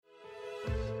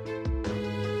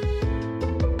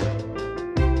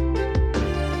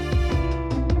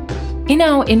In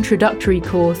our introductory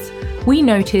course, we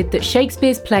noted that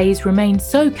Shakespeare's plays remain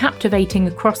so captivating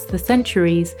across the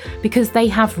centuries because they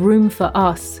have room for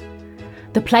us.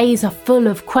 The plays are full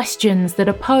of questions that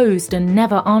are posed and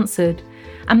never answered,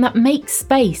 and that make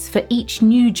space for each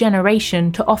new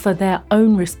generation to offer their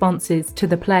own responses to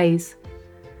the plays.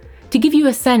 To give you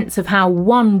a sense of how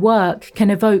one work can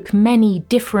evoke many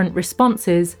different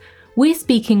responses, we're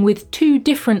speaking with two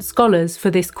different scholars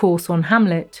for this course on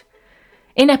Hamlet.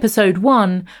 In episode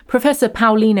 1, Professor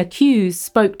Paulina Hughes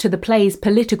spoke to the play's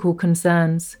political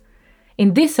concerns.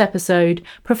 In this episode,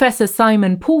 Professor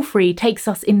Simon Palfrey takes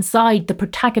us inside the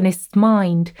protagonist's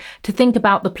mind to think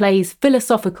about the play's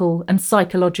philosophical and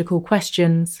psychological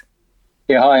questions.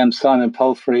 Yeah, hi, I'm Simon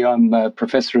Palfrey. I'm a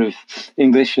Professor of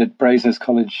English at Brasenose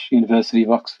College, University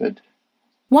of Oxford.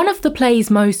 One of the play's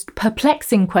most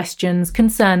perplexing questions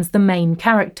concerns the main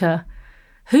character.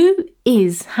 Who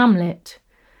is Hamlet?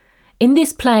 In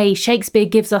this play, Shakespeare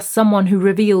gives us someone who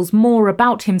reveals more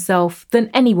about himself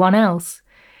than anyone else.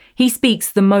 He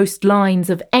speaks the most lines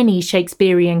of any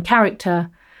Shakespearean character.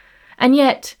 And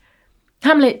yet,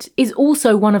 Hamlet is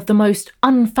also one of the most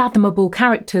unfathomable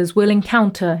characters we'll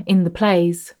encounter in the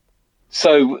plays.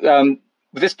 So,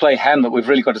 with this play, Hamlet, we've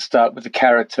really got to start with the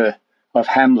character of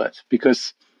Hamlet,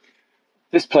 because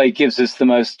this play gives us the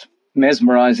most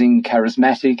mesmerising,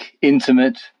 charismatic,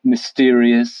 intimate,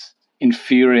 mysterious,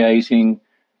 infuriating,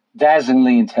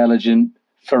 dazzlingly intelligent,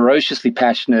 ferociously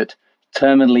passionate,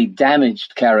 terminally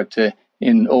damaged character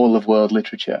in all of world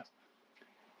literature.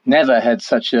 Never had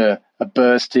such a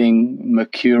bursting,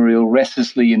 mercurial,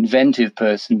 restlessly inventive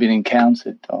person been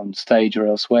encountered on stage or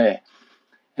elsewhere,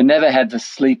 and never had the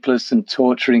sleepless and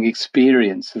torturing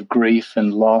experience of grief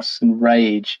and loss and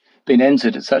rage been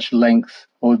entered at such length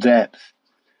or depth.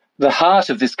 The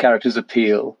heart of this character's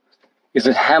appeal is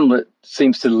that Hamlet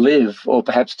seems to live, or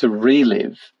perhaps to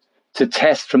relive, to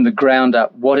test from the ground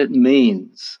up what it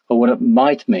means, or what it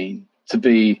might mean, to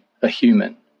be a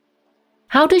human.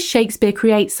 How does Shakespeare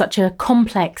create such a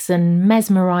complex and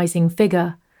mesmerising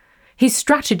figure? His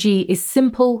strategy is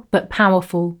simple but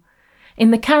powerful.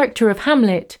 In the character of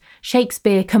Hamlet,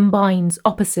 Shakespeare combines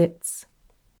opposites.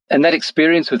 And that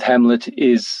experience with Hamlet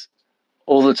is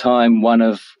all the time one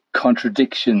of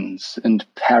contradictions and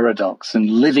paradox, and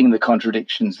living the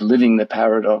contradictions, living the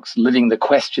paradox, living the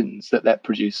questions that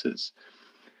produces.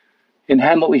 In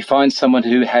Hamlet, we find someone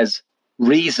who has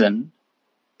reason,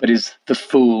 but is the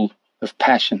fool of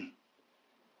passion.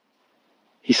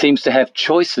 He seems to have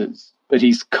choices, but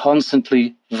he's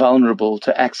constantly vulnerable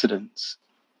to accidents.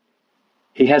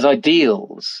 He has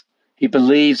ideals. He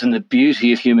believes in the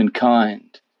beauty of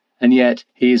humankind, and yet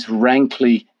he is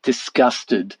rankly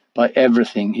disgusted by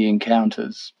everything he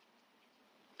encounters.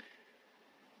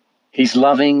 He's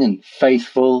loving and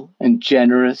faithful and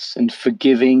generous and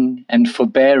forgiving and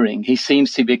forbearing. He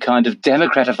seems to be a kind of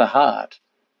democrat of the heart,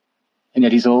 and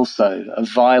yet he's also a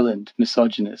violent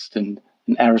misogynist and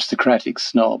an aristocratic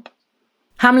snob.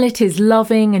 Hamlet is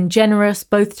loving and generous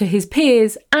both to his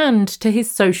peers and to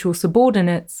his social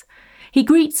subordinates. He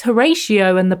greets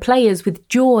Horatio and the players with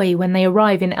joy when they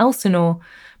arrive in Elsinore,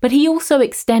 but he also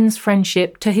extends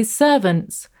friendship to his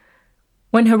servants.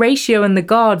 When Horatio and the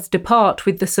guards depart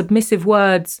with the submissive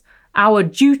words, "Our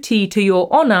duty to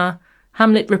your honour,"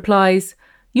 Hamlet replies,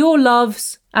 "Your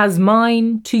loves as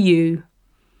mine to you."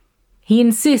 He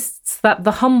insists that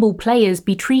the humble players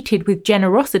be treated with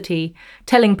generosity,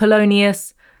 telling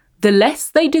Polonius, "The less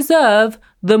they deserve,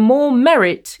 the more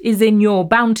merit is in your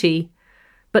bounty."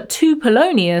 But to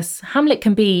Polonius, Hamlet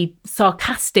can be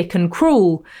sarcastic and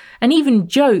cruel, and even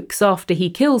jokes after he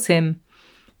kills him.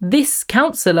 "This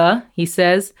counsellor," he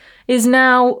says, "is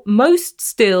now most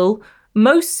still,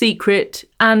 most secret,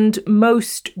 and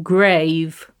most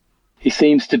grave." He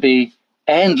seems to be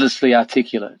endlessly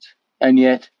articulate, and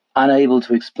yet unable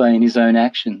to explain his own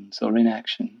actions or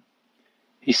inaction.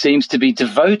 He seems to be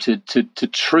devoted to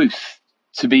truth,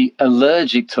 to be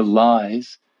allergic to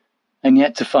lies, and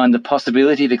yet to find the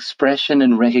possibility of expression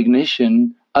and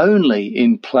recognition only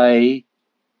in play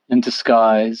and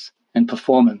disguise and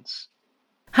performance.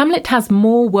 Hamlet has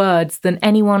more words than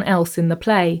anyone else in the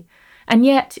play, and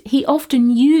yet he often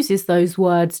uses those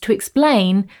words to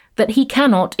explain that he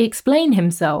cannot explain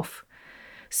himself.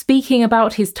 Speaking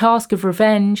about his task of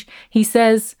revenge, he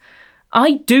says,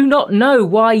 "I do not know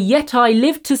why yet I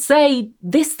live to say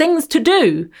this thing's to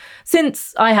do,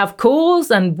 since I have cause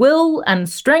and will and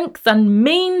strength and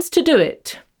means to do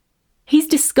it." He's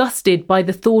disgusted by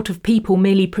the thought of people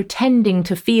merely pretending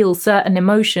to feel certain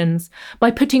emotions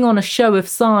by putting on a show of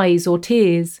sighs or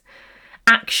tears.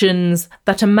 Actions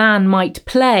that a man might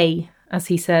play, as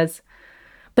he says.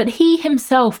 but he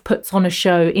himself puts on a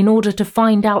show in order to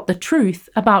find out the truth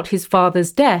about his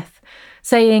father's death,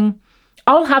 saying,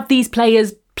 "I'll have these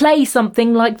players play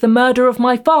something like the murder of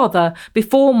my father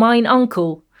before mine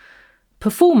uncle."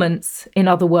 Performance, in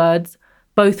other words,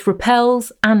 both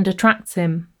repels and attracts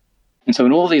him. And so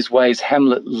in all these ways,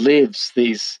 Hamlet lives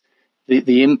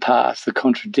the impasse, the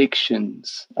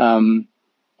contradictions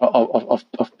of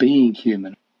being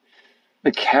human.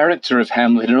 The character of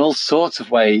Hamlet in all sorts of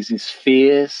ways is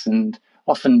fierce and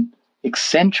often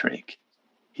eccentric.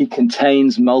 He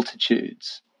contains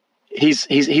multitudes. He's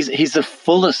the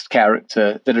fullest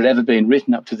character that had ever been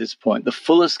written up to this point, the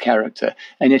fullest character,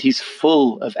 and yet he's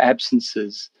full of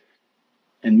absences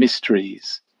and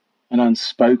mysteries and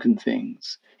unspoken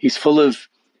things. He's full of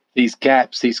these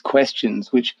gaps, these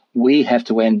questions which we have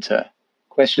to enter,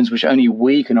 questions which only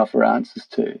we can offer answers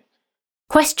to.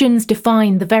 Questions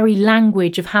define the very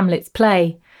language of Hamlet's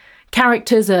play.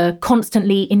 Characters are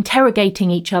constantly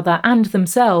interrogating each other and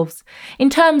themselves in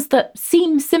terms that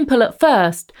seem simple at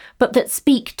first, but that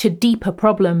speak to deeper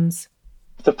problems.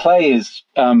 The play is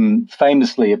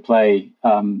famously a play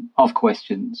of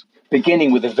questions,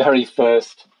 beginning with the very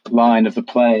first line of the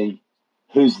play,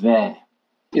 "Who's there?"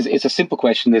 It's a simple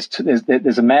question.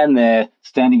 There's a man there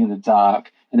standing in the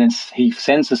dark, and then he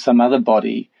senses some other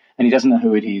body, and he doesn't know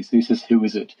who it is. He says, "Who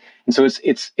is it?" And so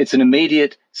it's an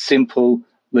immediate, simple,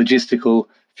 logistical,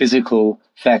 physical,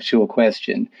 factual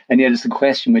question. And yet it's a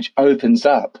question which opens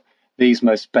up these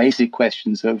most basic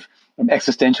questions of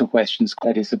existential questions,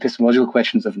 that is, epistemological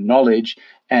questions of knowledge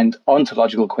and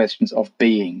ontological questions of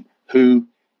being. Who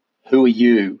are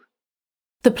you?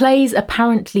 The play's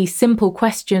apparently simple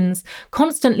questions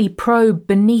constantly probe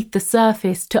beneath the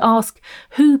surface to ask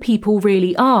who people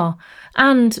really are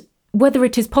and whether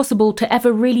it is possible to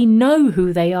ever really know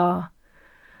who they are.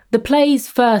 The play's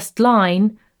first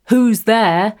line, "Who's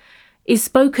there?" is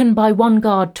spoken by one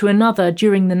guard to another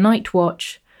during the night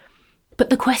watch. But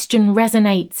the question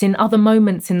resonates in other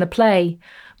moments in the play,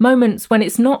 moments when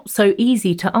it's not so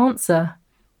easy to answer.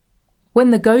 When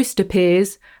the ghost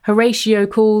appears, Horatio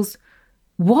calls,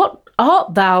 "What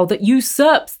art thou that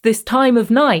usurps this time of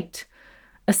night?"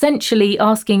 essentially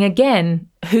asking again,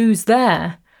 who's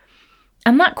there?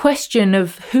 And that question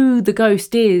of who the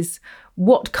ghost is,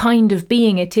 what kind of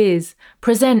being it is,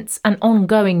 presents an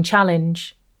ongoing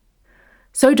challenge.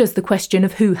 So does the question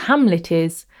of who Hamlet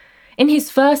is. In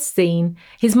his first scene,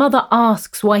 his mother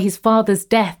asks why his father's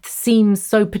death seems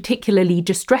so particularly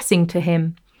distressing to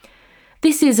him.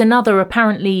 This is another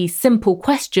apparently simple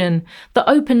question that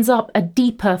opens up a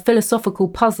deeper philosophical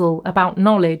puzzle about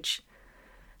knowledge.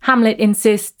 Hamlet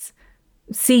insists,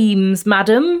 "Seems,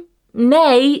 madam?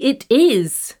 Nay, it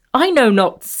is. I know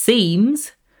not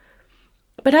seems."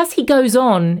 But as he goes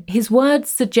on, his words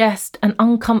suggest an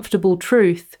uncomfortable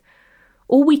truth.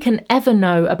 All we can ever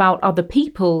know about other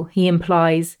people, he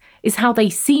implies, is how they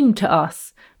seem to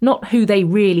us, not who they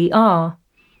really are.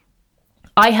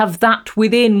 "I have that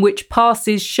within which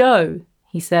passes show,"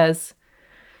 he says.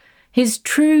 His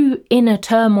true inner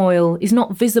turmoil is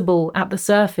not visible at the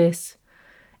surface.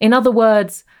 In other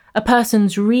words, a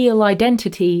person's real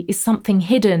identity is something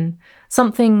hidden,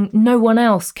 something no one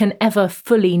else can ever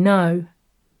fully know.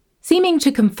 Seeming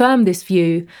to confirm this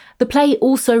view, the play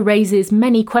also raises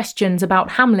many questions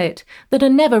about Hamlet that are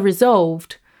never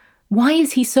resolved. Why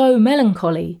is he so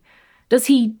melancholy? Does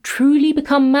he truly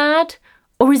become mad?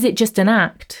 Or is it just an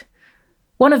act?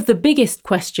 One of the biggest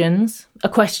questions, a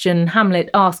question Hamlet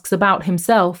asks about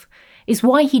himself, is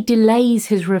why he delays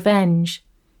his revenge.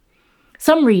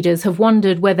 Some readers have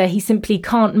wondered whether he simply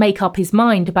can't make up his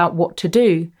mind about what to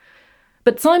do.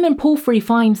 But Simon Palfrey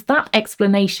finds that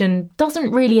explanation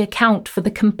doesn't really account for the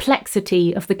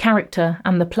complexity of the character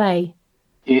and the play.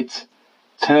 It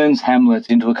turns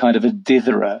Hamlet into a kind of a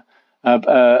ditherer,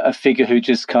 a figure who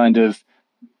just kind of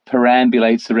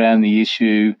perambulates around the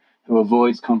issue, who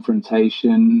avoids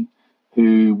confrontation,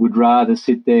 who would rather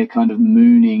sit there kind of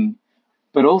mooning.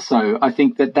 But also, I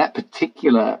think that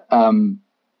particular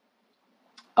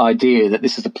idea that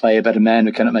this is a play about a man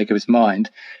who cannot make up his mind,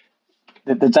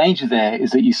 that the danger there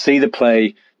is that you see the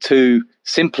play too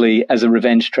simply as a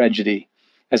revenge tragedy,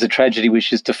 as a tragedy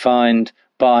which is defined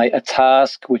by a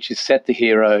task which is set the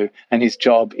hero, and his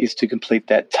job is to complete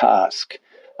that task.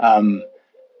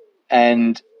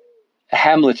 And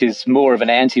Hamlet is more of an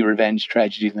anti-revenge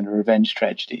tragedy than a revenge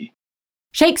tragedy.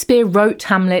 Shakespeare wrote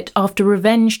Hamlet after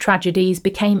revenge tragedies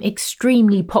became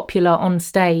extremely popular on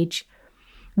stage.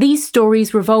 These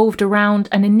stories revolved around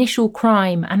an initial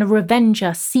crime and a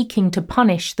revenger seeking to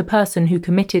punish the person who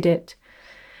committed it.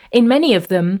 In many of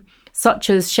them,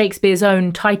 such as Shakespeare's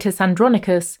own Titus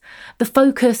Andronicus, the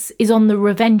focus is on the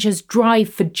revenger's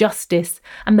drive for justice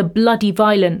and the bloody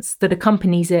violence that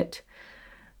accompanies it.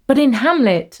 But in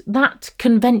Hamlet, that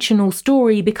conventional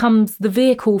story becomes the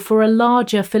vehicle for a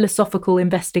larger philosophical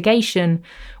investigation,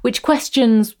 which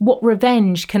questions what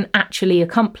revenge can actually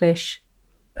accomplish.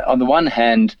 On the one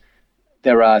hand,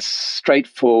 there are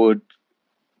straightforward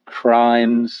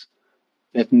crimes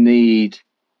that need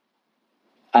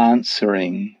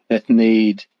answering, that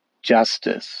need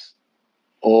justice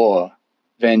or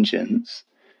vengeance.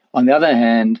 On the other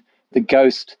hand, the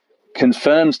ghost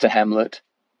confirms to Hamlet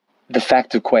the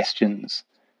fact of questions,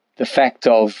 the fact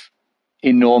of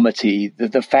enormity,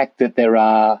 the fact that there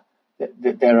are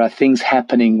things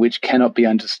happening which cannot be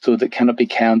understood, that cannot be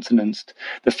countenanced,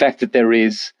 the fact that there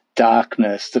is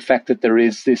darkness, the fact that there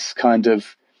is this kind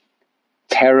of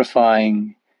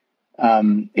terrifying,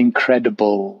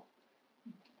 incredible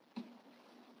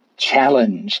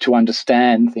challenge to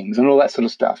understand things and all that sort of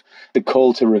stuff. The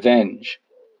call to revenge,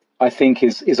 I think,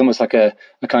 is almost like a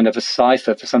kind of a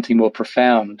cipher for something more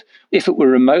profound. If it were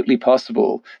remotely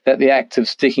possible that the act of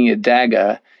sticking a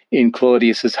dagger in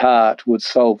Claudius's heart would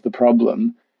solve the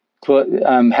problem,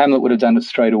 Hamlet would have done it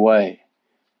straight away.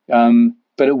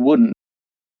 But it wouldn't.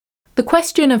 The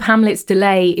question of Hamlet's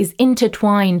delay is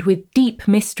intertwined with deep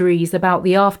mysteries about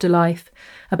the afterlife,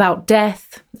 about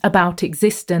death, about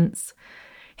existence.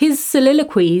 His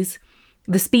soliloquies,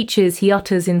 the speeches he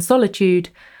utters in solitude,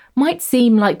 might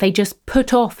seem like they just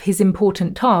put off his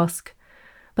important task,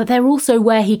 but they're also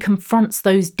where he confronts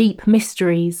those deep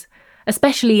mysteries,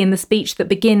 especially in the speech that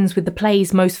begins with the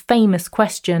play's most famous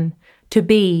question, to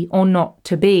be or not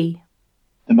to be.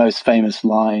 The most famous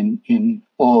line in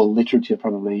all literature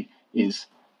probably is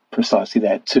precisely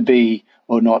that, to be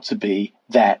or not to be,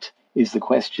 that is the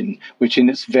question, which in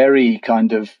its very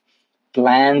kind of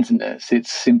blandness,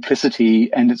 its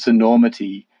simplicity and its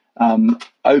enormity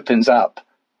opens up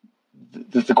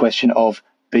the question of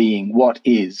being, what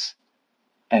is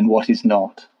and what is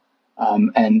not.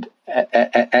 And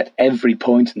at every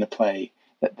point in the play,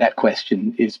 that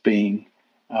question is being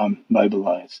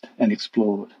mobilized and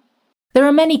explored. There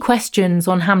are many questions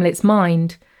on Hamlet's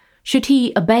mind. Should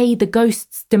he obey the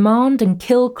ghost's demand and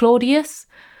kill Claudius?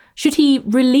 Should he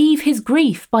relieve his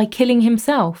grief by killing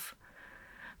himself?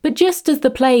 But just as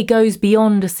the play goes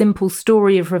beyond a simple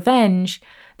story of revenge,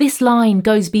 this line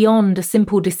goes beyond a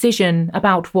simple decision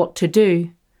about what to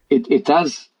do. It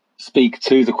does speak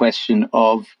to the question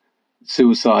of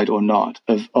suicide or not,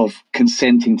 of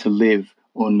consenting to live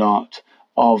or not,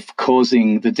 of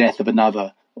causing the death of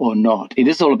another or not. It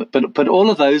is all about, but all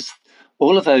of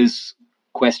those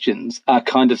questions are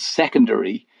kind of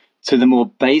secondary to the more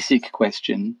basic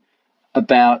question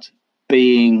about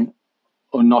being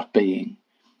or not being.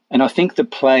 And I think the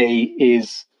play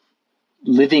is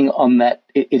living on that,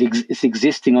 it's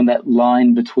existing on that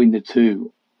line between the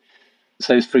two.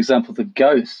 So, for example, the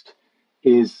ghost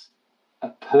is a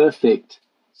perfect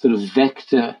sort of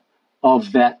vector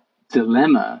of that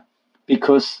dilemma,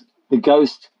 because the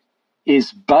ghost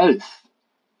is both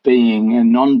being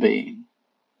and non-being.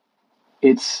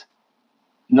 It's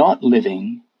not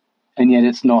living, and yet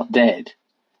it's not dead.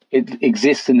 It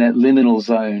exists in that liminal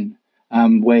zone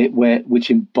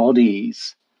which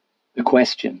embodies the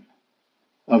question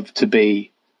of to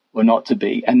be or not to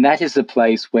be. And that is the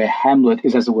place where Hamlet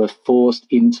is, as it were, forced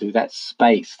into that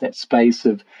space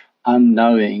of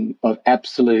unknowing, of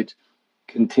absolute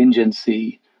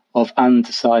contingency, of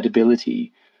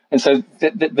undecidability. And so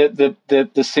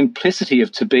the simplicity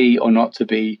of to be or not to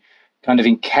be kind of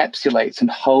encapsulates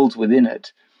and holds within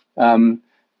it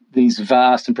these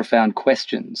vast and profound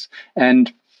questions.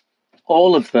 And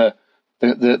all of the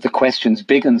questions,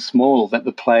 big and small, that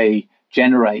the play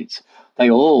generates, they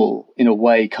all, in a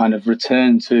way, kind of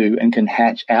return to and can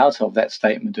hatch out of that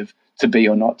statement of to be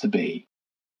or not to be.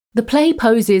 The play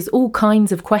poses all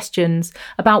kinds of questions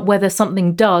about whether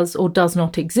something does or does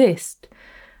not exist.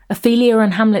 Ophelia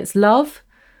and Hamlet's love,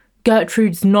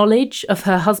 Gertrude's knowledge of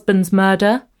her husband's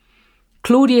murder,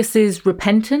 Claudius's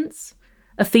repentance,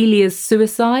 Ophelia's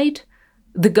suicide,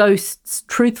 the ghost's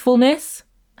truthfulness,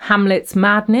 Hamlet's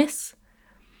madness.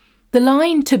 The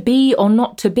line to be or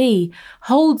not to be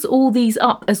holds all these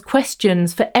up as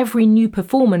questions for every new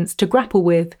performance to grapple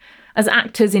with, as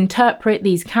actors interpret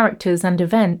these characters and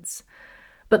events.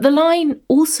 But the line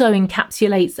also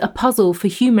encapsulates a puzzle for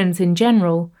humans in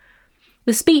general.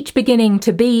 The speech beginning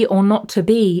to be or not to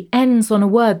be ends on a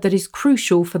word that is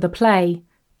crucial for the play: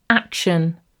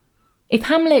 action. If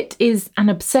Hamlet is an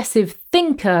obsessive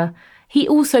thinker, he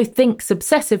also thinks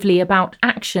obsessively about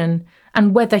action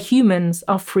and whether humans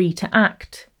are free to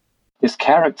act. this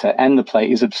character and the play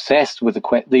is obsessed with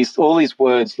all these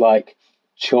words like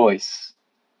choice,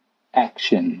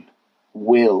 action,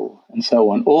 will, and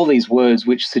so on. All these words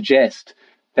which suggest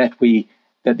that the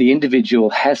individual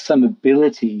has some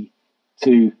ability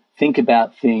to think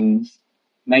about things,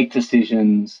 make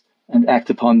decisions, and act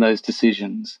upon those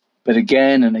decisions. But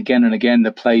again and again and again,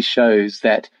 the play shows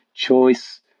that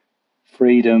choice,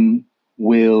 freedom,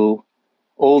 will,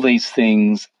 all these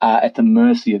things are at the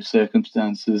mercy of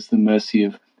circumstances, the mercy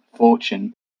of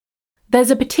fortune.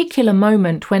 There's a particular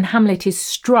moment when Hamlet is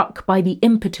struck by the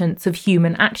impotence of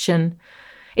human action.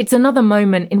 It's another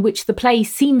moment in which the play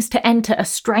seems to enter a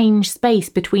strange space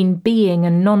between being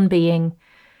and non-being.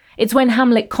 It's when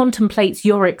Hamlet contemplates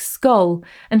Yorick's skull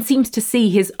and seems to see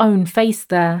his own face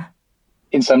there.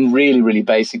 In some really, really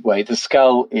basic way, the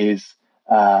skull is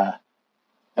a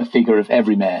figure of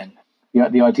every man.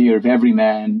 The idea of every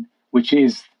man, which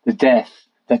is the death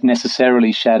that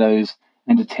necessarily shadows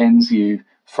and attends you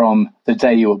from the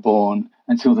day you were born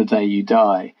until the day you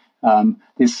die.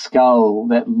 This skull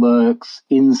that lurks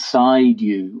inside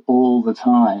you all the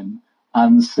time,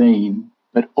 unseen,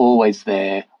 but always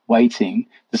there, waiting.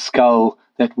 The skull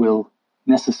that will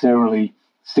necessarily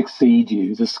succeed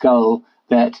you, the skull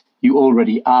that you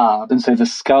already are. And so the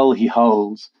skull he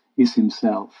holds is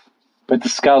himself. But the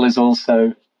skull is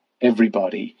also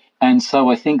everybody. And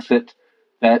so I think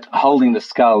that holding the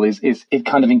skull it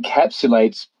kind of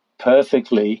encapsulates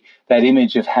perfectly that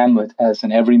image of Hamlet as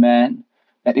an everyman,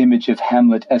 that image of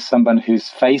Hamlet as someone who's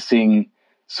facing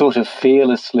sort of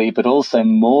fearlessly, but also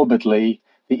morbidly,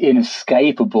 the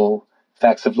inescapable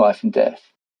facts of life and death.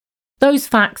 Those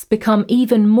facts become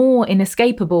even more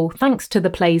inescapable thanks to the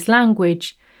play's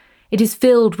language. It is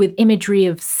filled with imagery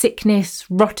of sickness,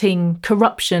 rotting,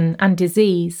 corruption, and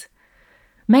disease.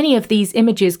 Many of these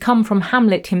images come from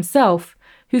Hamlet himself,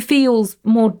 who feels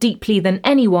more deeply than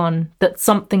anyone that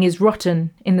something is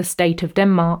rotten in the state of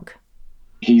Denmark.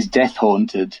 He's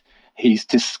death-haunted, he's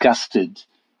disgusted,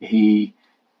 he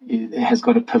has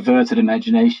got a perverted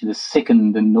imagination, a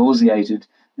sickened and nauseated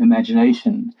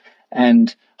imagination.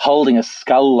 And holding a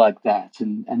skull like that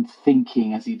and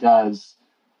thinking as he does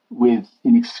in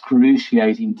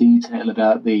excruciating detail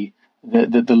about the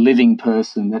living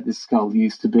person that this skull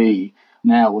used to be,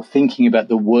 now we're thinking about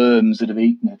the worms that have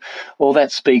eaten it. All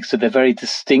that speaks to the very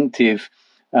distinctive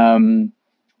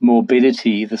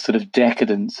morbidity, the sort of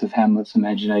decadence of Hamlet's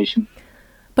imagination.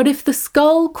 But if the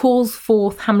skull calls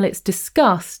forth Hamlet's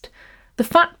disgust, the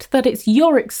fact that it's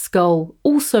Yorick's skull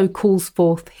also calls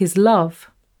forth his love.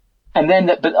 And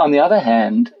then, but on the other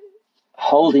hand,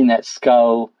 holding that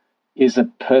skull is a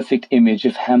perfect image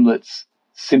of Hamlet's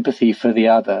sympathy for the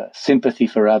other, sympathy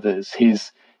for others,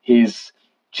 his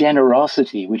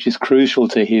generosity, which is crucial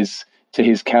to his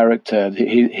character,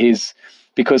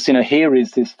 because here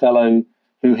is this fellow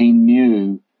who he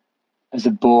knew as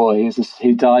a boy,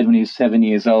 who died when he was 7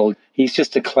 years old. He's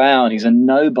just a clown, he's a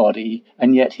nobody,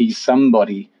 and yet he's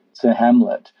somebody to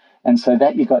Hamlet. And so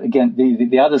that you've got, again,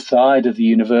 the other side of the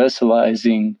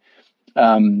universalizing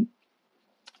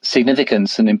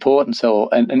significance and importance,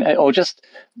 or just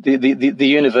the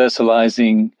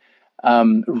universalizing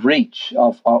reach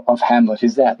of Hamlet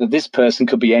is that this person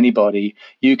could be anybody.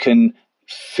 You can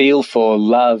feel for,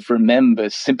 love, remember,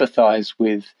 sympathize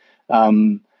with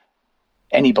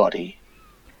anybody.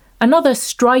 Another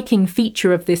striking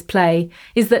feature of this play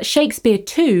is that Shakespeare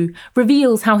too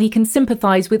reveals how he can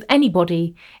sympathise with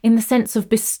anybody in the sense of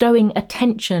bestowing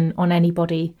attention on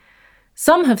anybody.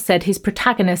 Some have said his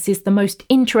protagonist is the most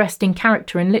interesting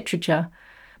character in literature,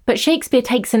 but Shakespeare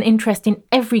takes an interest in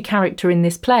every character in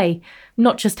this play,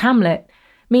 not just Hamlet,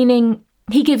 meaning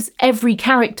he gives every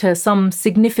character some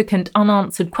significant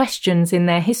unanswered questions in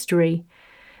their history.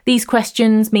 These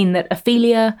questions mean that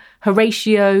Ophelia,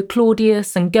 Horatio,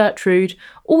 Claudius, and Gertrude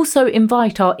also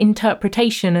invite our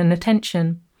interpretation and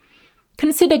attention.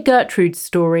 Consider Gertrude's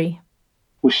story.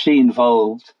 Was she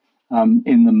involved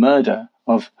in the murder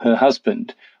of her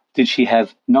husband? Did she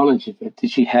have knowledge of it?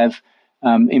 Did she have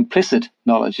implicit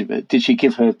knowledge of it? Did she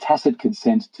give her tacit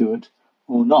consent to it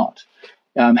or not?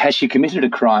 Has she committed a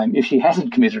crime? If she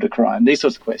hasn't committed a crime, these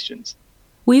sorts of questions.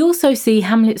 We also see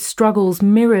Hamlet's struggles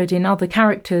mirrored in other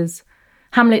characters.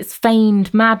 Hamlet's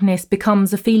feigned madness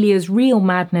becomes Ophelia's real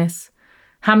madness.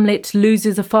 Hamlet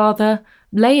loses a father,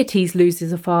 Laertes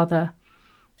loses a father.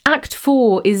 Act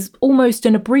 4 is almost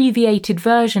an abbreviated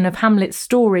version of Hamlet's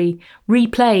story,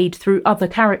 replayed through other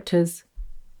characters.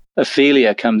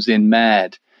 Ophelia comes in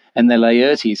mad, and then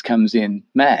Laertes comes in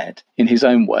mad in his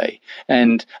own way.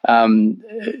 And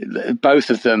both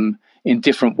of them in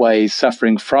different ways,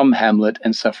 suffering from Hamlet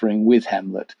and suffering with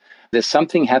Hamlet. There's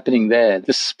something happening there.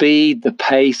 The speed, the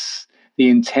pace, the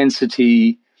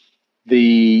intensity,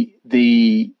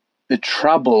 the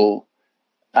trouble,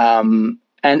 and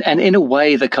in a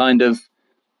way the kind of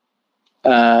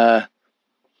the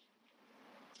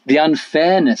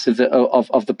unfairness of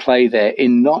the play there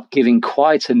in not giving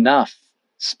quite enough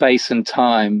space and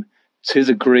time to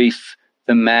the grief,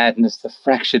 the madness, the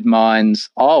fractured minds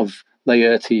of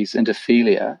Laertes and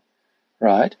Ophelia,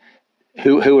 right?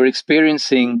 Who are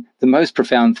experiencing the most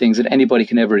profound things that anybody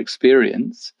can ever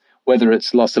experience, whether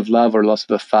it's loss of love or loss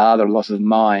of a father or loss of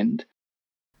mind.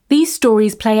 These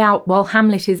stories play out while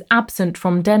Hamlet is absent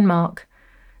from Denmark.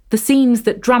 The scenes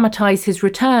that dramatise his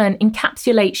return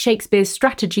encapsulate Shakespeare's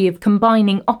strategy of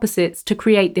combining opposites to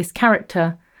create this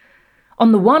character.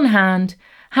 On the one hand,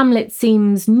 Hamlet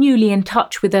seems newly in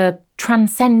touch with a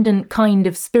transcendent kind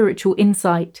of spiritual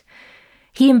insight.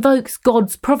 He invokes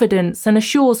God's providence and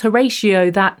assures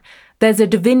Horatio that there's a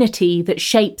divinity that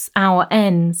shapes our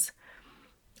ends.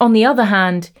 On the other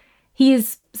hand, he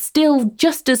is still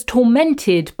just as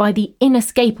tormented by the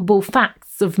inescapable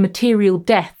facts of material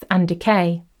death and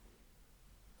decay.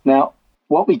 Now,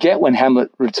 what we get when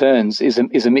Hamlet returns is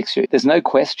a mixture. There's no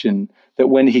question that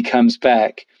when he comes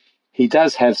back, he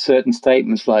does have certain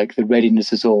statements like the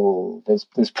readiness is all,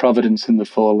 there's providence in the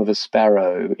fall of a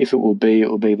sparrow, if it will be,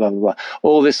 blah, blah, blah,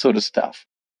 all this sort of stuff.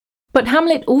 But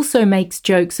Hamlet also makes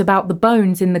jokes about the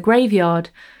bones in the graveyard,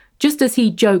 just as he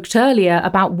joked earlier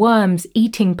about worms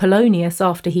eating Polonius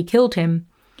after he killed him.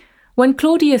 When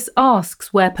Claudius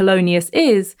asks where Polonius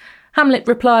is, Hamlet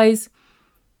replies,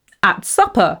 "At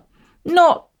supper,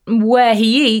 not where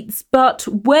he eats, but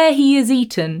where he is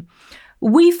eaten.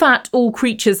 We fat all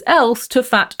creatures else to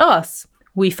fat us.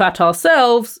 We fat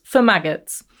ourselves for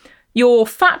maggots. Your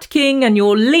fat king and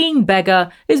your lean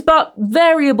beggar is but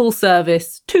variable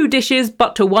service, 2 dishes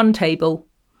but to 1 table."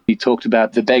 He talked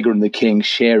about the beggar and the king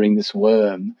sharing this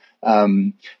worm,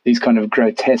 these kind of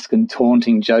grotesque and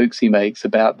taunting jokes he makes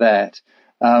about that.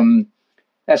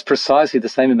 That's precisely the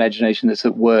same imagination that's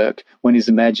at work when he's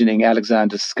imagining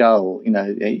Alexander's skull, you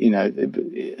know,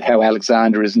 how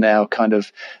Alexander is now kind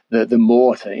of the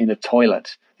mortar in a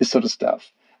toilet, this sort of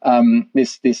stuff.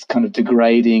 This kind of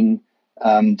degrading,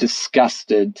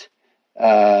 disgusted,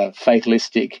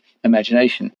 fatalistic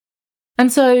imagination.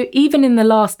 And so, even in the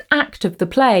last act of the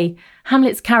play,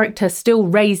 Hamlet's character still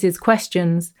raises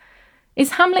questions.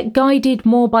 Is Hamlet guided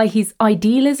more by his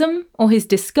idealism or his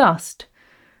disgust?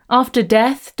 After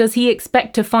death, does he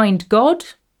expect to find God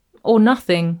or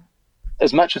nothing?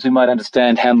 As much as we might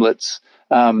understand Hamlet's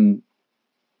a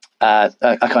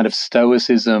kind of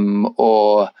stoicism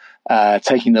or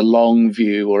taking the long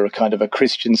view or a kind of a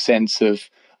Christian sense of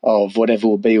whatever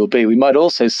will be, we might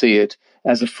also see it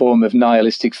as a form of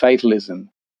nihilistic fatalism.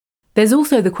 There's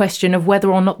also the question of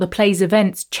whether or not the play's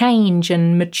events change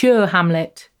and mature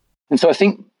Hamlet. And so I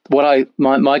think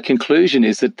my conclusion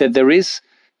is that there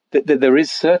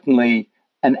is certainly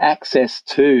an access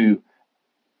to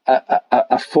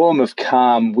a form of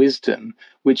calm wisdom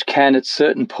which can at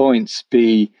certain points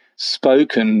be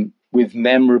spoken with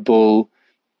memorable,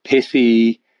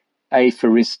 pithy,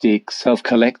 aphoristic,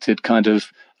 self-collected kind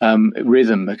of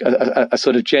rhythm, a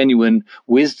sort of genuine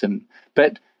wisdom.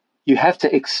 But you have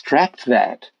to extract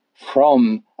that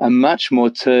from a much more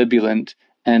turbulent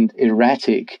and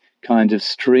erratic kind of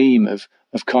stream of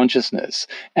consciousness.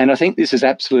 And I think this is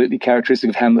absolutely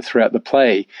characteristic of Hamlet throughout the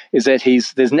play, is that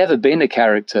there's never been a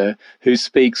character who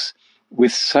speaks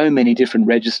with so many different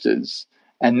registers,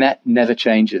 and that never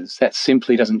changes. That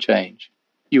simply doesn't change.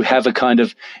 You have a kind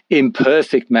of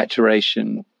imperfect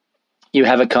maturation. You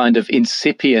have a kind of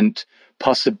incipient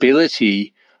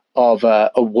possibility of a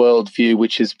worldview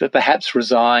which is perhaps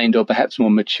resigned or perhaps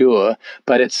more mature,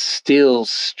 but it's still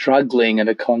struggling in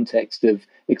a context of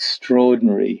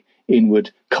extraordinary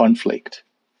inward conflict.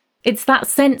 It's that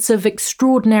sense of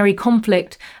extraordinary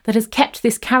conflict that has kept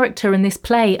this character in this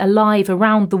play alive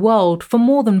around the world for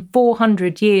more than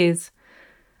 400 years.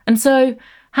 And so,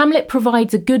 Hamlet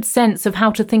provides a good sense of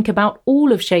how to think about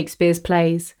all of Shakespeare's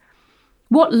plays.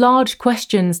 What large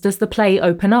questions does the play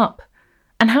open up?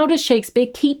 And how does Shakespeare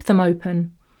keep them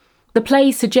open? The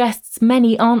play suggests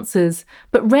many answers,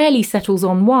 but rarely settles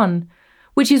on one,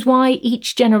 which is why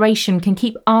each generation can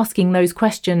keep asking those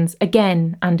questions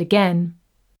again and again.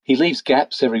 He leaves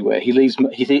gaps everywhere. He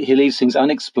leaves things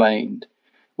unexplained,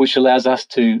 which allows us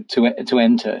to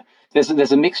enter.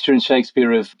 There's a mixture in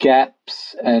Shakespeare of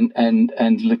gaps and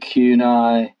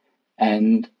lacunae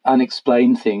and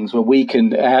unexplained things where we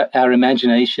can, our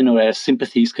imagination or our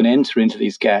sympathies can enter into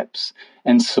these gaps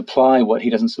and supply what he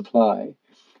doesn't supply.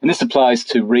 And this applies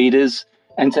to readers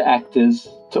and to actors,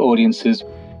 to audiences.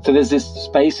 So there's this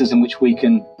spaces in which we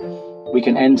can we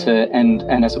can enter and,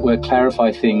 as it were,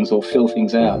 clarify things or fill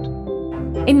things out.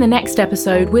 In the next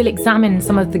episode, we'll examine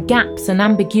some of the gaps and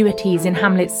ambiguities in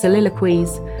Hamlet's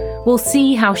soliloquies. We'll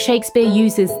see how Shakespeare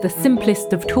uses the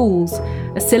simplest of tools,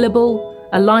 a syllable,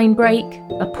 a line break,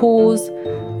 a pause,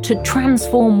 to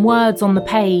transform words on the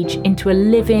page into a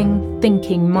living,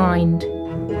 thinking mind.